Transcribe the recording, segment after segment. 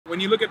When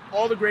you look at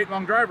all the great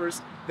long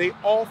drivers, they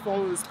all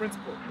follow this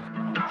principle.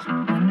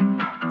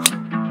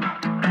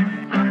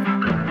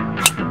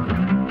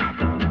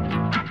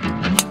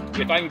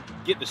 If I can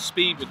get the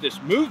speed with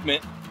this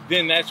movement,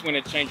 then that's when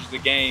it changes the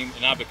game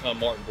and I become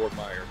Martin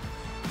Borgmeier.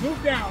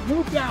 Move down,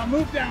 move down,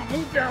 move down,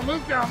 move down,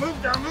 move down,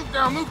 move down, move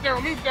down, move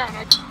down, move down.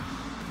 I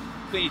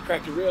think you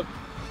cracked your rib.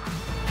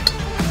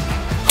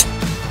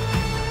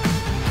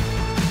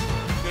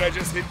 Did I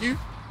just hit you?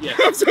 Yeah.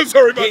 I'm so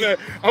sorry about that.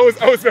 I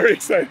was very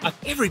excited.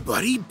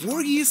 Everybody,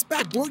 Borgie is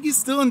back. Borgie's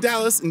still in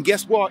Dallas, and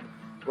guess what?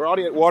 We're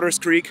already at Waters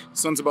Creek.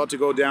 Sun's about to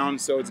go down,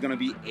 so it's gonna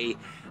be a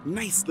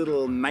nice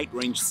little night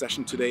range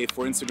session today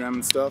for Instagram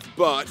and stuff.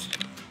 But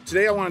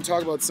today I want to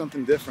talk about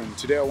something different.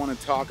 Today I want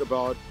to talk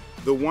about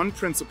the one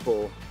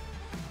principle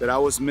that I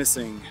was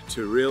missing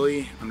to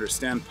really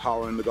understand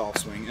power in the golf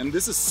swing. And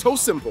this is so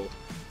simple,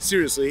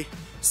 seriously,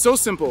 so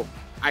simple.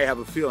 I have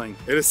a feeling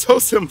it is so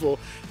simple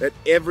that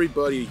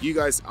everybody, you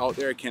guys out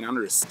there, can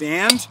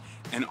understand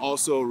and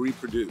also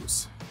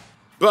reproduce.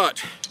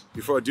 But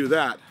before I do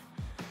that,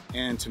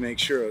 and to make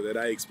sure that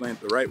I explain it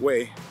the right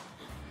way,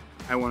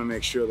 I want to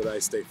make sure that I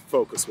stay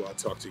focused while I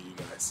talk to you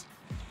guys.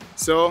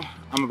 So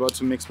I'm about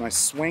to mix my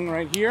swing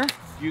right here.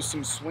 Use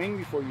some swing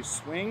before you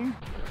swing.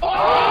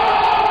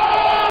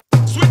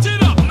 Switch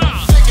it up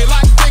now.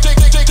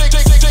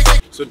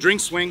 So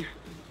drink swing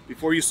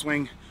before you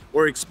swing,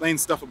 or explain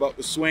stuff about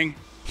the swing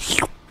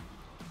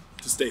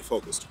to stay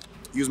focused.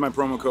 Use my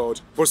promo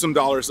code for some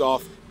dollars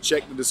off.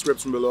 Check the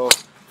description below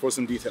for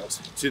some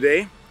details.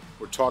 Today,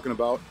 we're talking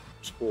about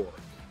torque.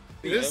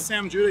 This is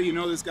Sam Judah. You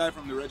know this guy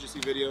from the Regency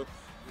video. If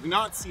you've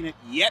not seen it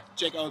yet,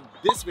 check out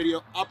this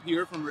video up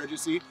here from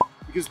Regency,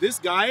 because this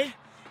guy,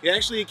 he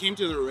actually came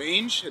to the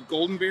range at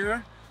Golden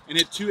Bear and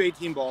hit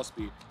 218 ball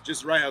speed,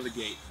 just right out of the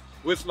gate.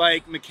 With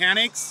like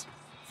mechanics,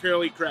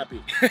 fairly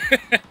crappy.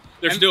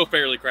 They're still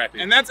fairly crappy.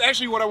 And that's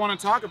actually what I want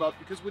to talk about,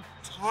 because we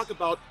talk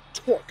about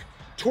torque.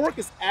 Torque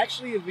is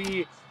actually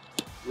the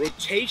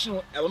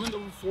rotational element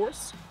of a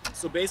force.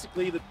 So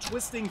basically the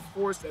twisting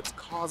force that's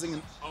causing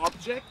an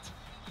object,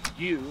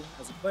 you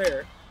as a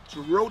player,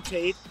 to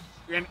rotate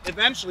and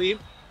eventually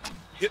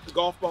hit the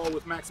golf ball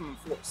with maximum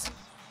force.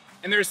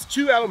 And there's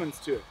two elements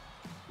to it.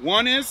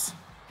 One is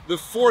the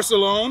force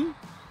alone,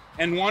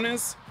 and one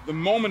is the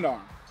moment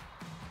arm.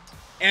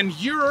 And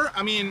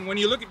when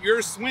you look at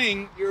your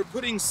swing, you're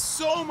putting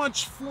so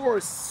much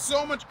force,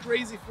 so much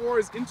crazy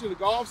force into the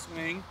golf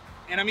swing,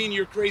 and I mean,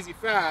 you're crazy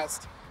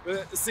fast, but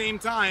at the same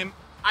time,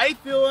 I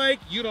feel like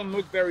you don't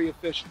look very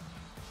efficient.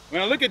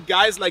 When I look at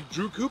guys like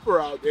Drew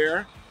Cooper out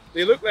there,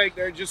 they look like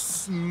they're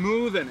just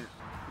smoothing it.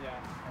 Yeah,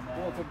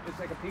 well, it's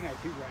like a ping eye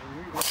too,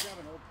 Brian. You grab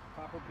an old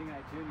proper ping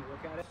eye too and you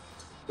look at it.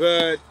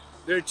 But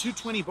they're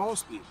 220 ball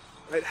speed,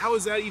 right? How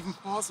is that even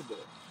possible?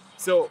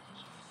 So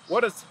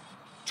what does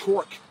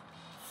torque,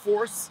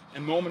 force,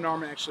 and moment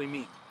arm actually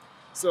mean?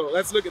 So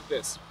let's look at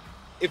this.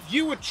 If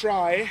you would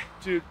try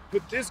to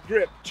put this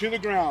grip to the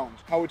ground,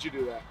 how would you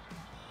do that?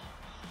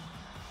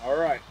 All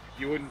right,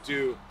 you wouldn't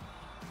do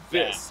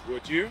this,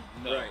 would you?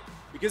 No. Right.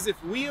 Because if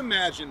we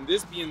imagine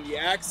this being the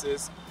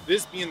axis,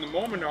 this being the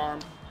moment arm,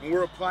 and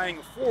we're applying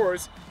a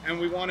force, and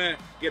we want to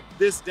get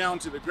this down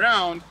to the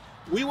ground,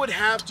 we would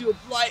have to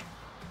apply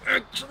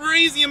a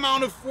crazy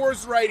amount of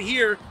force right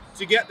here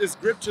to get this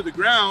grip to the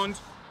ground,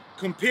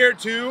 compared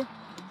to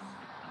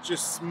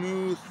just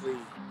smoothly,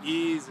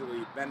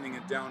 easily bending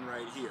it down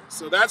right here.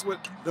 So that's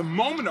what the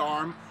moment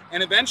arm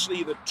and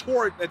eventually the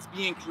torque that's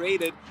being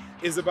created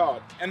is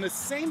about. And the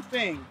same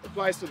thing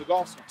applies to the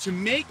golf swing. To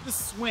make the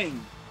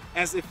swing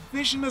as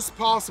efficient as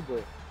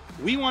possible,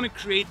 we want to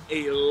create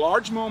a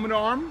large moment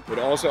arm, but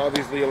also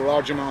obviously a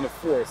large amount of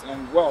force.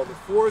 And well, the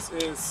force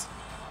is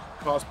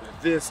caused by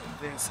this,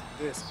 this,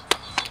 this,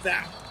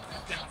 that,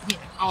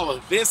 all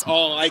of this,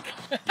 all like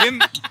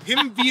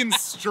him being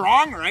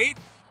strong, right?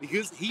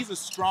 Because he's a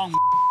strong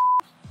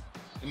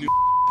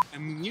a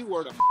new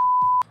word of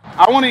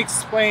I want to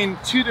explain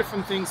two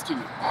different things to you.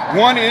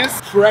 One is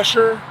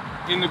pressure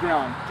in the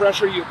ground.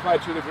 Pressure you apply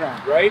to the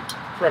ground, right?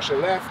 Pressure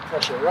left,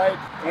 pressure right.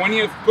 And when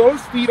you have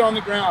both feet on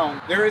the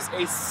ground, there is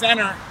a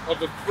center of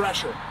the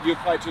pressure you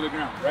apply to the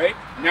ground, right?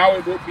 Now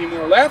it would be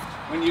more left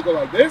when you go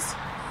like this,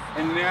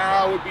 and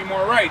now it would be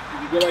more right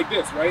if you go like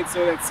this, right?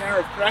 So that center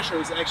of pressure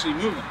is actually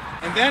moving.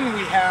 And then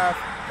we have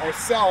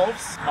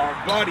ourselves, our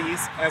bodies,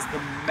 as the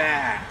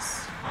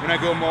mass. When I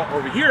go more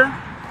over here,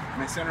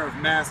 my center of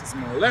mass is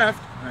more left.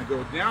 When I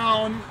go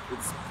down,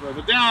 it's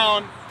further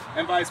down,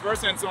 and vice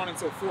versa, and so on and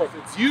so forth.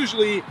 It's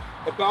usually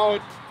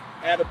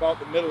at about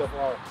the middle of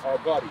our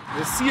body.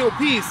 The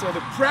COP, so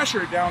the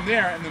pressure down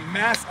there and the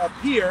mass up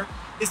here,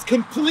 is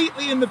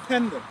completely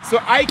independent. So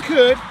I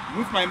could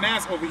move my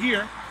mass over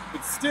here,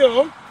 but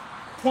still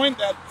point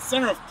that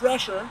center of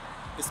pressure,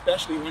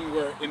 especially when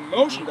we're in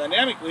motion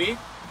dynamically,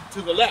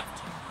 to the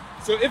left.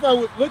 So if I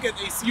would look at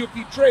a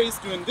COP trace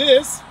doing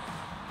this,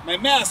 my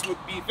mass would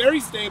be very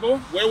stable.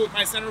 Where would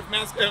my center of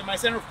mass, my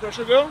center of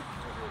pressure go?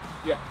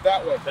 Yeah,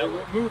 that way. It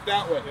would move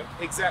that way. Yeah.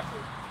 Exactly.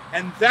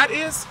 And that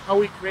is how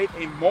we create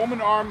a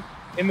moment arm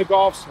in the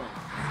golf swing.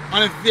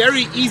 On a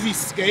very easy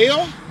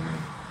scale,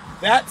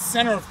 that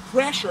center of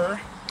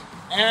pressure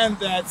and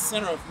that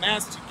center of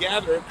mass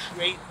together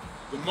create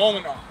the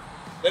moment arm.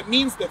 That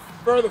means the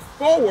further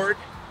forward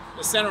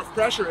the center of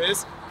pressure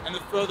is, and the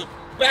further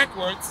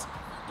backwards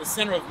the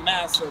center of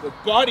mass, so the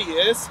body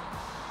is,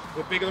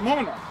 the bigger the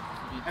moment arm.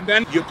 And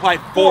then you apply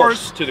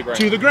force to the ground.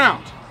 To the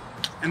ground.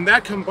 And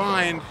that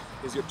combined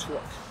is your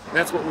torque.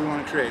 That's what we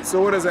want to create.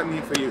 So what does that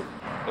mean for you?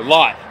 A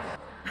lot.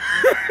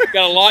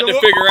 Got a lot to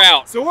figure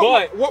out. So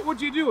what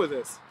would you do with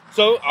this?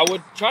 So I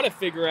would try to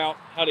figure out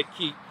how to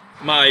keep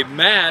my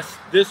mass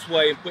this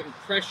way and putting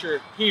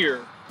pressure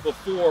here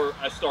before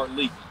I start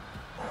leaking.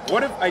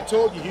 What if I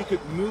told you you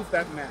could move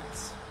that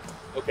mass?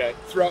 Okay.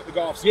 Throughout the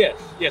golf swing?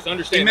 Yes,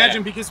 understand.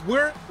 Imagine, that. because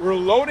we're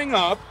loading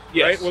up,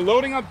 right? We're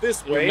loading up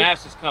this way. Your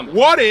mass is coming.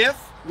 What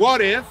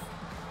if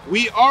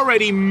we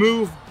already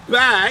move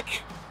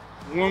back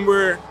when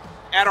we're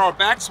at our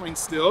backswing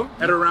still,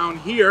 at around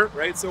here,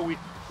 right? So we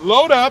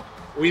load up,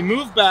 we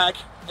move back,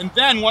 and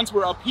then once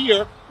we're up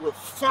here, we're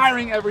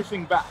firing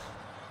everything back.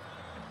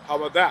 How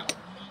about that?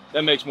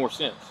 That makes more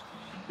sense.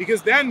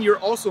 Because then you're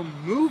also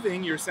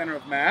moving your center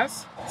of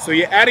mass. So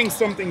you're adding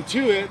something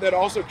to it that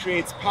also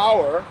creates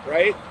power,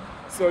 right?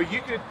 So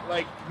you could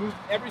like move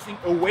everything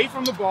away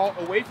from the ball,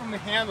 away from the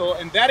handle.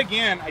 And that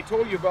again, I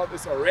told you about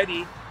this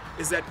already,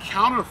 is that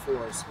counter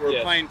force we're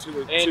applying to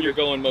the... And you're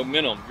going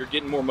momentum. You're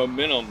getting more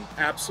momentum.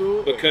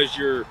 Absolutely. Because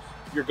you're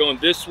going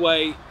this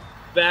way,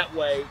 that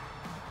way,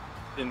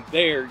 then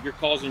there, you're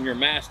causing your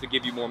mass to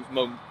give you more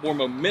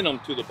momentum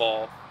to the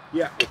ball.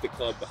 Yeah. With the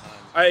club behind.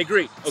 I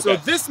agree. Okay. So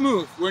this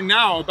move we're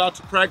now about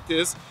to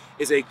practice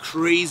is a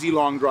crazy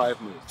long drive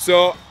move.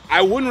 So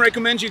I wouldn't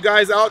recommend you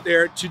guys out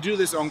there to do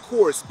this on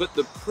course, but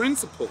the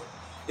principle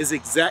is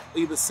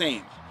exactly the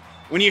same.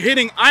 When you're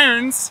hitting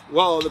irons,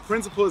 well, the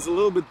principle is a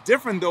little bit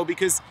different though,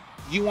 because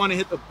you want to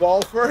hit the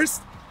ball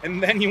first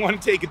and then you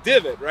want to take a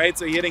divot, right?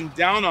 So you're hitting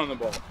down on the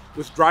ball.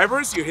 With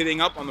drivers, you're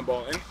hitting up on the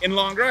ball. And in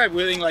long drive,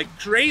 we're hitting like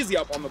crazy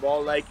up on the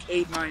ball, like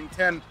 8, 9,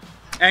 10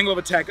 angle of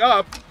attack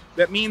up.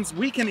 That means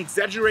we can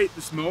exaggerate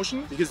this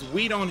motion because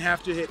we don't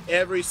have to hit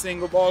every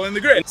single ball in the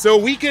grid. So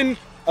we can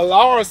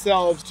allow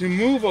ourselves to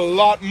move a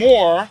lot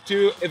more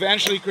to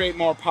eventually create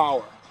more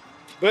power.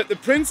 But the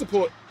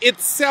principle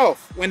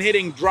itself, when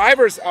hitting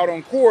drivers out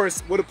on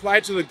course, would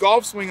apply to the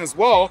golf swing as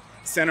well.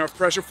 Center of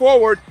pressure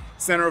forward,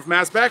 center of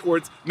mass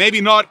backwards.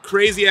 Maybe not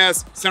crazy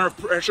as center of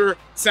pressure,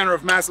 center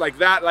of mass like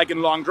that, like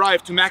in long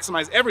drive to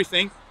maximize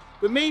everything,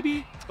 but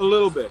maybe a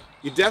little bit.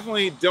 You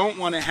definitely don't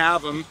want to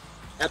have them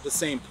at the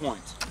same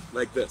point,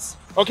 like this.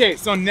 Okay,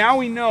 so now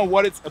we know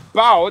what it's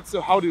about,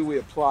 so how do we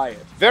apply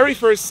it? Very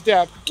first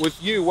step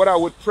with you, what I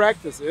would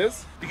practice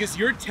is, because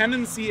your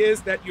tendency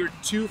is that you're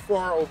too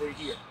far over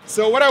here.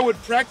 So what I would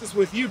practice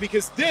with you,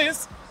 because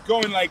this,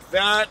 going like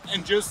that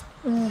and just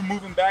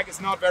moving back is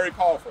not very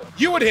powerful.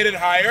 You would hit it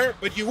higher,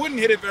 but you wouldn't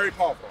hit it very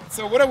powerful.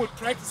 So what I would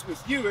practice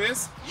with you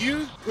is,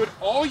 you put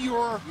all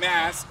your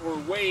mass or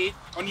weight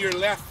on your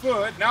left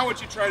foot. Now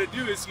what you try to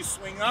do is you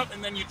swing up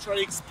and then you try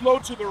to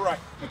explode to the right.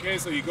 Okay,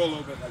 so you go a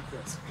little bit like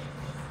this.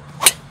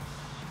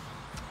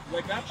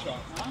 Like that shot,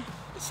 huh?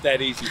 It's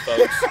that easy,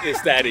 folks.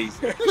 It's that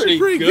easy.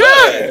 Pretty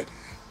good.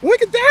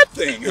 Look at that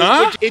thing,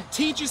 huh? It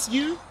teaches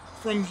you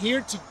from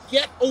here to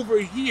get over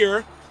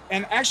here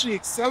and actually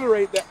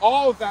accelerate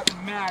all of that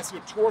mass,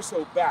 your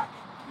torso back,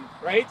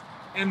 right?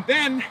 And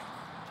then,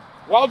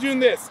 while doing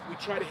this, we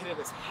try to hit it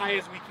as high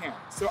as we can.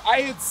 So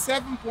I hit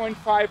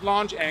 7.5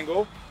 launch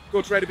angle.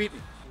 Go try to beat me.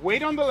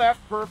 Weight on the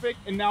left, perfect.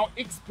 And now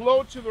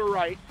explode to the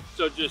right.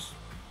 So just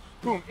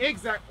boom,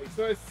 exactly.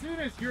 So as soon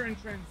as you're in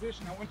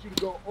transition, I want you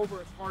to go over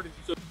as hard as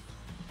you can.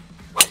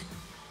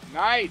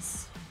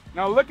 Nice.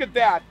 Now look at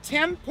that,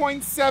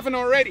 10.7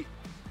 already.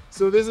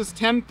 So this is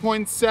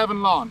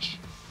 10.7 launch.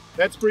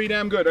 That's pretty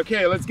damn good.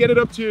 Okay, let's get it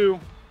up to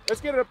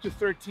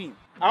 13.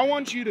 I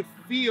want you to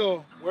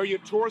feel where your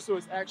torso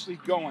is actually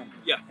going.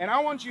 Yeah. And I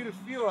want you to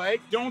feel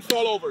like, don't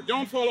fall over,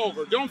 don't fall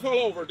over, don't fall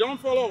over, don't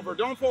fall over,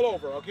 don't fall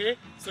over, okay?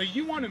 So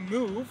you want to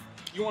move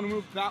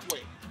that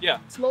way. Yeah.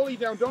 Slowly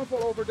down, don't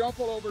fall over, don't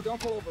fall over,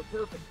 don't fall over.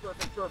 Perfect,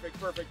 perfect, perfect,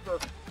 perfect,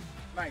 perfect.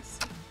 Nice.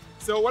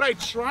 So what I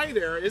try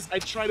there is I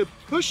try to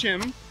push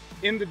him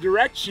in the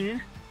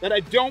direction that I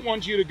don't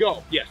want you to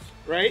go. Yes.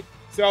 Right?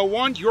 So I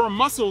want your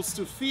muscles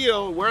to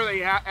feel where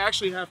they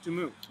actually have to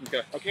move.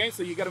 Okay. Okay,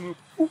 so you got to move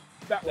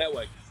that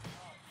way.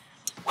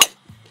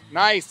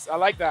 Nice, I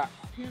like that.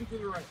 Hand to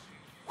the right.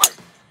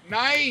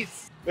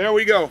 Nice. There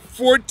we go,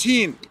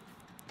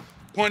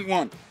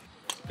 14.1.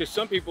 Because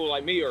some people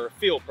like me are a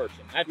feel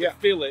person. I have to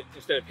feel it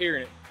instead of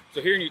hearing it.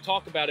 So hearing you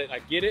talk about it, I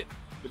get it.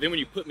 But then when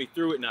you put me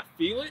through it and I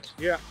feel it,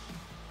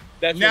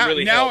 that's what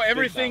really helps.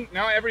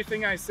 Now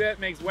everything I said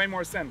makes way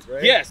more sense,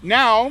 right? Yes.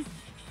 Now,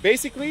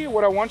 basically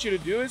what I want you to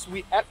do is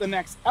we add the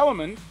next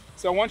element.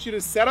 So I want you to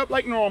set up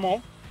like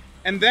normal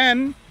and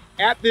then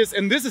add this,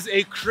 and this is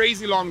a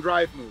crazy long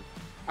drive move.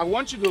 I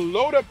want you to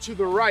load up to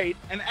the right,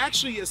 and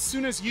actually as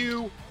soon as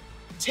you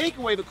take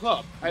away the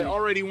club, I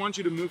already want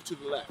you to move to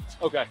the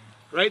left. Okay.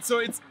 Right, so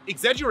it's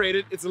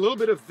exaggerated, it's a little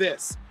bit of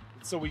this.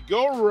 So we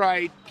go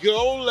right,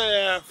 go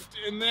left,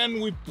 and then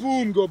we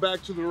boom, go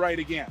back to the right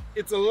again.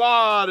 It's a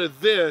lot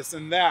of this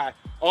and that.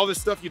 All the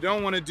stuff you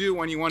don't want to do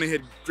when you want to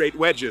hit great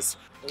wedges.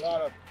 A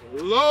lot of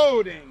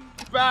loading,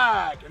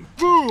 back, and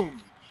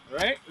boom,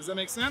 right? Does that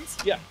make sense?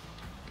 Yeah.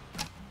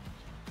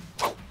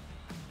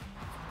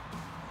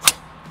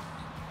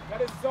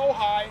 That is so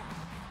high.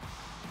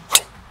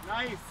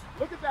 Nice.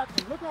 Look at that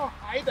thing. Look how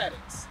high that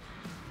is.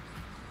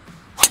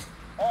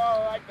 Oh,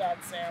 I like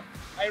that, Sam.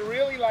 I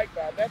really like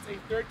that. That's a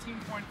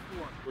 13.4.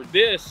 For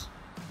this,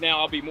 now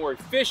I'll be more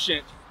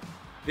efficient,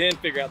 then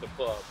figure out the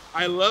club.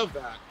 I love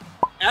that.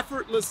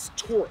 Effortless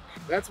torque.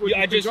 That's what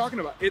you've been talking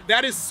about.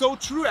 That is so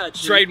true,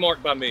 actually.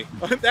 Trademarked by me.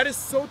 That is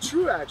so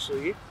true,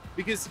 actually,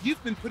 because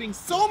you've been putting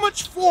so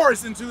much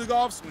force into the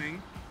golf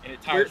swing. And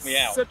it tires me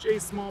out. Such a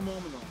small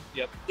moment.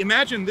 Yep.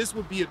 Imagine this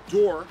would be a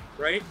door,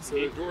 right? So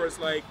the door is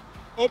like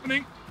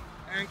opening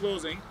and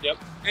closing. Yep.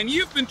 And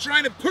you've been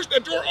trying to push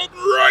that door open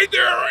right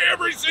there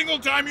every single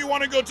time you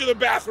want to go to the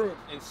bathroom.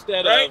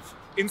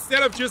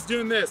 Instead of just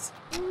doing this.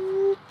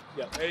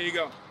 Yeah. There you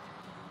go.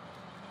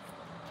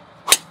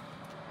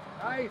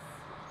 Nice.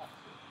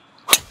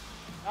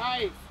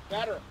 Nice.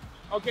 Better.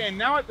 Okay, and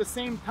now at the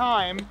same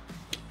time,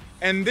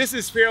 and this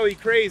is fairly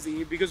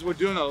crazy because we're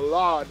doing a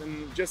lot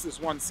in just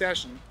this one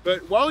session,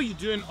 but while you're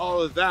doing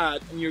all of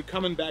that and you're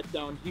coming back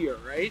down here,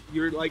 right?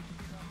 You're like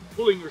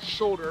pulling your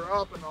shoulder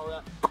up and all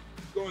that,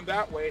 going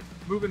that way,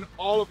 moving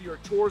all of your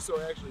torso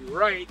actually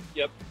right.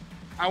 Yep.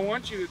 I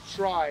want you to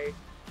try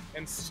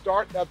and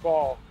start that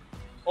ball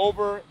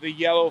over the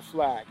yellow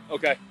flag.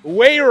 Okay.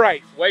 Way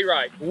right. Way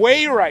right.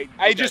 Way right.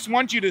 Okay. I just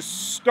want you to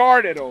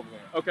start it over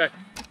there. Okay.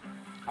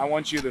 I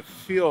want you to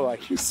feel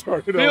like you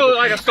started Feel over.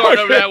 like I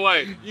started over that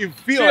way. You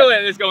feel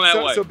it. It's going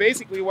that way. So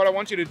basically what I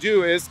want you to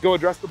do is go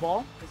address the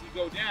ball. As you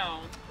go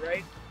down,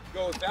 right?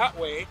 Go that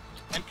way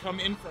and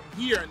come in from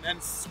here and then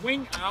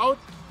swing out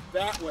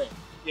that way.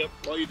 Yep.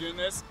 While you're doing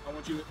this, I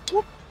want you to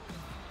whoop,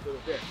 go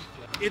there.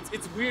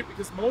 It's weird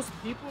because most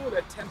people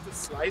that tend to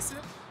slice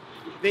it,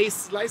 they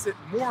slice it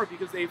more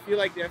because they feel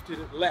like they have to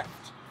do it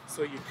left.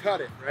 So you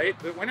cut it, right?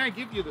 But when I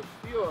give you the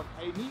feel,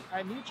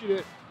 I need you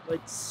to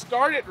like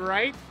start it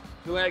right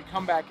to let it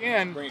come back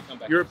in.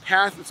 Your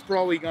path is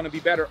probably going to be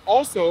better.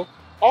 Also,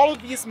 all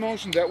of these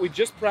motions that we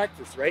just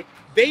practiced, right?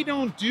 They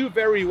don't do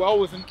very well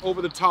with an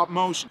over-the-top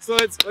motion. So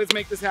let's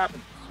make this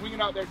happen. Swing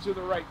it out there to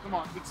the right. Come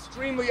on,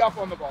 extremely up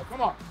on the ball.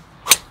 Come on.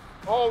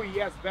 Oh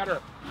yes,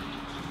 better.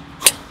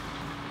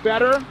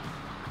 Better.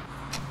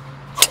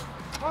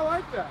 I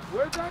like that.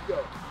 Where'd that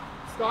go?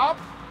 Stop.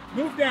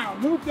 Move down,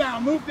 move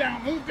down, move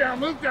down, move down,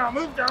 move down,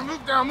 move down,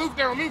 move down, move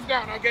down, move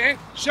down, okay?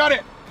 Shut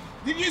it.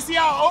 Did you see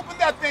how open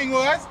that thing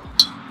was?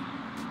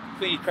 I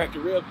think you cracked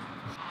your rib.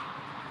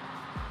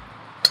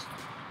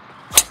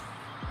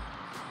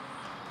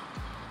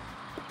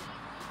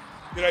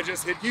 Did I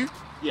just hit you?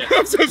 Yeah.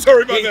 I'm so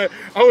sorry about that.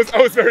 I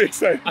was very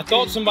excited. I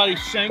thought somebody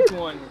shanked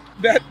one.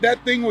 That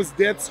thing was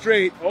dead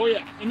straight. Oh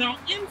yeah. And now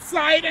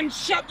inside and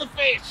shut the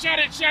face. Shut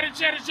it, shut it,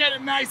 shut it, shut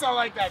it. Nice, I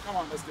like that. Come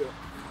on, let's do it.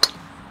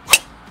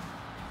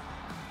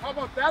 How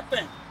about that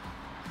thing?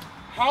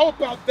 How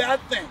about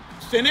that thing?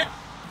 Thin it.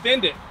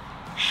 Thinned it.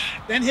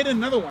 Then hit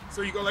another one.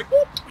 So you go like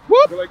whoop,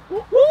 whoop. Go like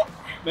whoop, whoop.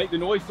 Make the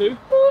noise too?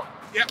 Whoop.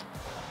 Yep.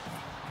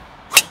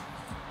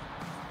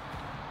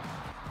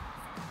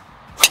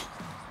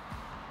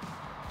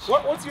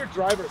 What's your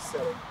driver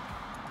setting?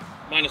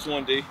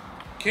 -1D.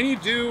 Can you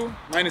do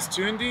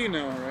 -2 in D?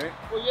 No, right?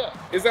 Well, yeah.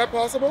 Is that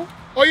possible?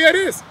 Oh yeah, it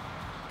is.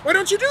 Why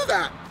don't you do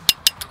that?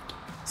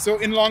 So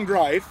in long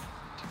drive,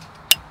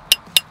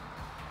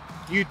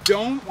 you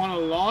don't want to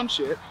launch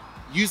it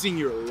using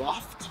your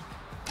loft.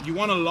 You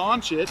want to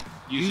launch it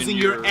using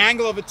your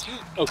angle of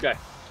attack. Okay.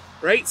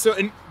 Right? So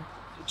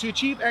to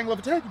achieve angle of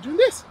attack, you're doing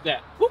this.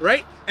 That.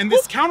 Right? And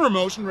this counter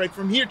motion right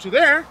from here to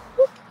there,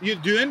 you're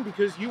doing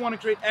because you want to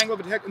create angle of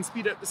attack and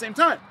speed at the same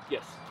time.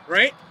 Yes.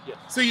 Right? Yes.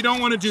 So you don't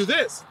want to do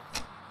this.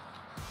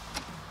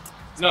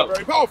 It's no. not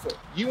very powerful.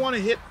 You want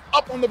to hit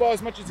up on the ball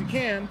as much as you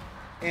can,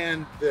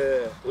 and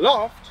the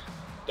loft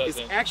is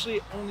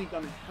actually only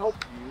going to help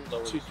you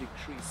to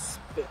decrease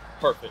spin.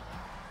 Perfect.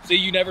 See,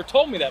 you never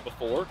told me that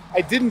before.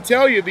 I didn't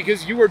tell you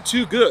because you were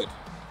too good.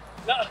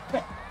 No.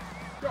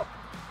 Go.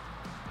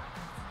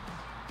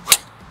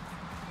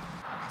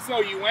 So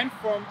you went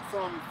from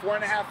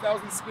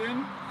 4,500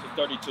 spin to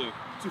 32.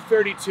 To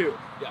 32.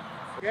 Yeah.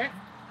 Okay?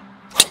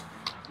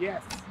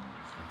 Yes.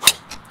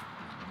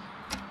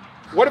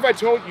 What if I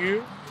told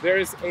you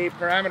there's a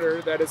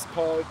parameter that is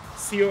called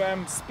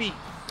COM speed?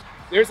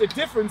 There's a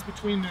difference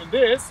between doing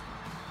this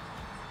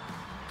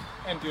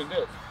and doing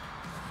this.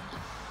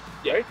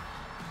 Yeah. Right?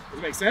 Does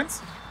it make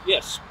sense?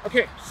 Yes.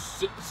 Okay.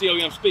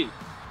 COM speed.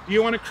 Do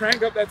you want to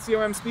crank up that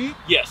COM speed?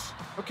 Yes.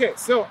 Okay,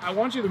 so I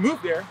want you to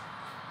move there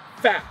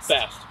fast.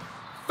 Fast.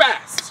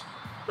 Fast.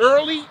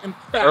 Early and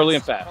fast. Early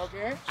and fast.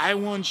 Okay? I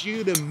want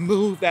you to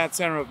move that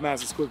center of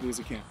mass as quickly as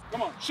you can.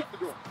 Come on, shut the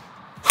door.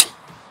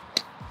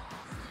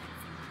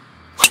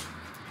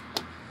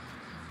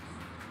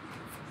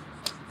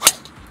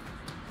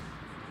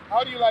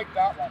 How do you like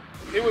that one?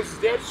 It was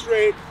dead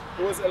straight,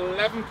 It was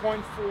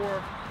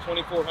 11.4.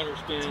 2400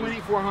 spin.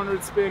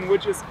 2400 spin,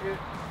 which is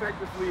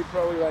effectively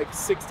probably like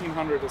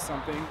 1600 or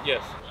something.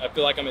 Yes, I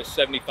feel like I'm at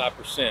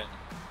 75%.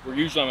 Where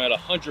usually I'm at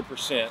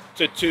 100%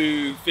 to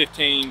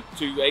 215,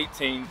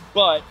 218,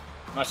 but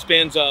my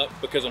spin's up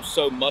because I'm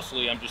so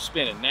muscly, I'm just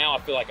spinning. Now I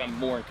feel like I'm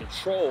more in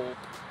control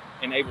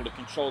and able to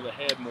control the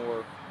head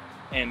more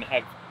and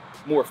have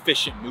more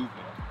efficient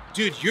movement.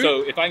 Dude,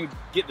 so if I can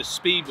get the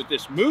speed with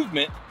this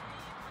movement,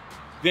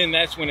 then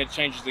that's when it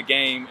changes the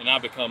game and I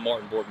become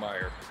Martin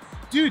Borgmeier.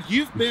 Dude,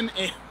 you're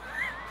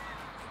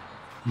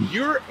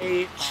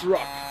a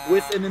truck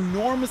with an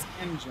enormous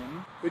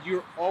engine, but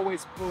you're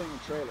always pulling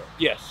a trailer.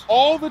 Yes.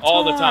 All the time.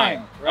 All the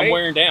time. Right? I'm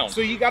wearing down.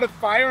 So you got to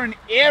fire in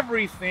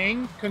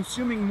everything,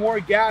 consuming more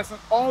gas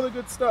and all the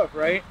good stuff,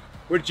 right?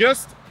 We're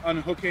just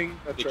unhooking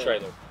the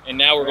trailer. And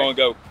now we're going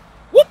to go,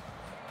 whoop.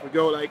 We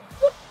go like,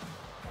 whoop.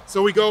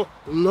 So we go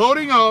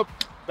loading up,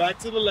 back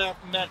to the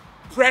left, and that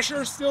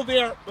pressure is still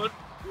there, but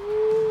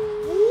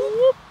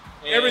whoop,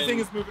 everything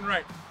is moving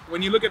right.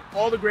 When you look at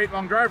all the great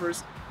long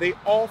drivers, they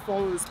all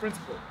follow this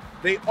principle.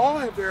 They all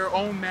have their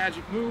own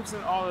magic moves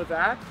and all of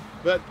that,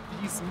 but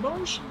these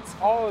motions,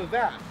 all of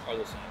that, are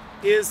the same.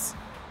 Is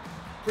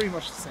pretty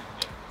much the same.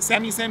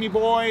 Sammy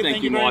boy,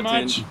 thank you very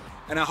much.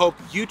 And I hope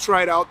you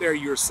try it out there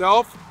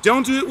yourself.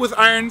 Don't do it with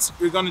irons.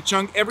 You're gonna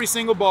chunk every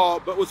single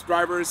ball, but with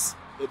drivers,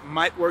 it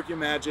might work your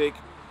magic.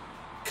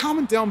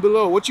 Comment down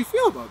below what you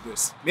feel about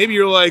this. Maybe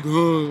you're like,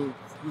 oh,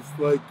 it's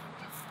like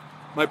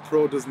my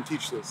pro doesn't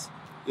teach this.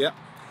 Yeah.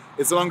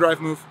 It's a long drive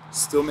move,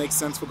 still makes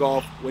sense for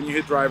golf when you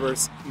hit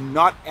drivers,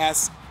 not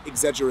as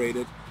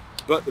exaggerated,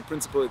 but the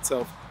principle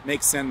itself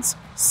makes sense.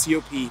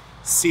 COP,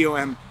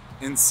 COM,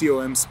 and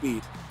COM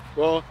speed.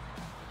 Well,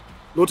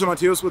 Lothar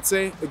Matthäus would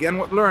say, again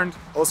what learned,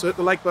 also hit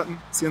the like button.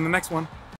 See you in the next one.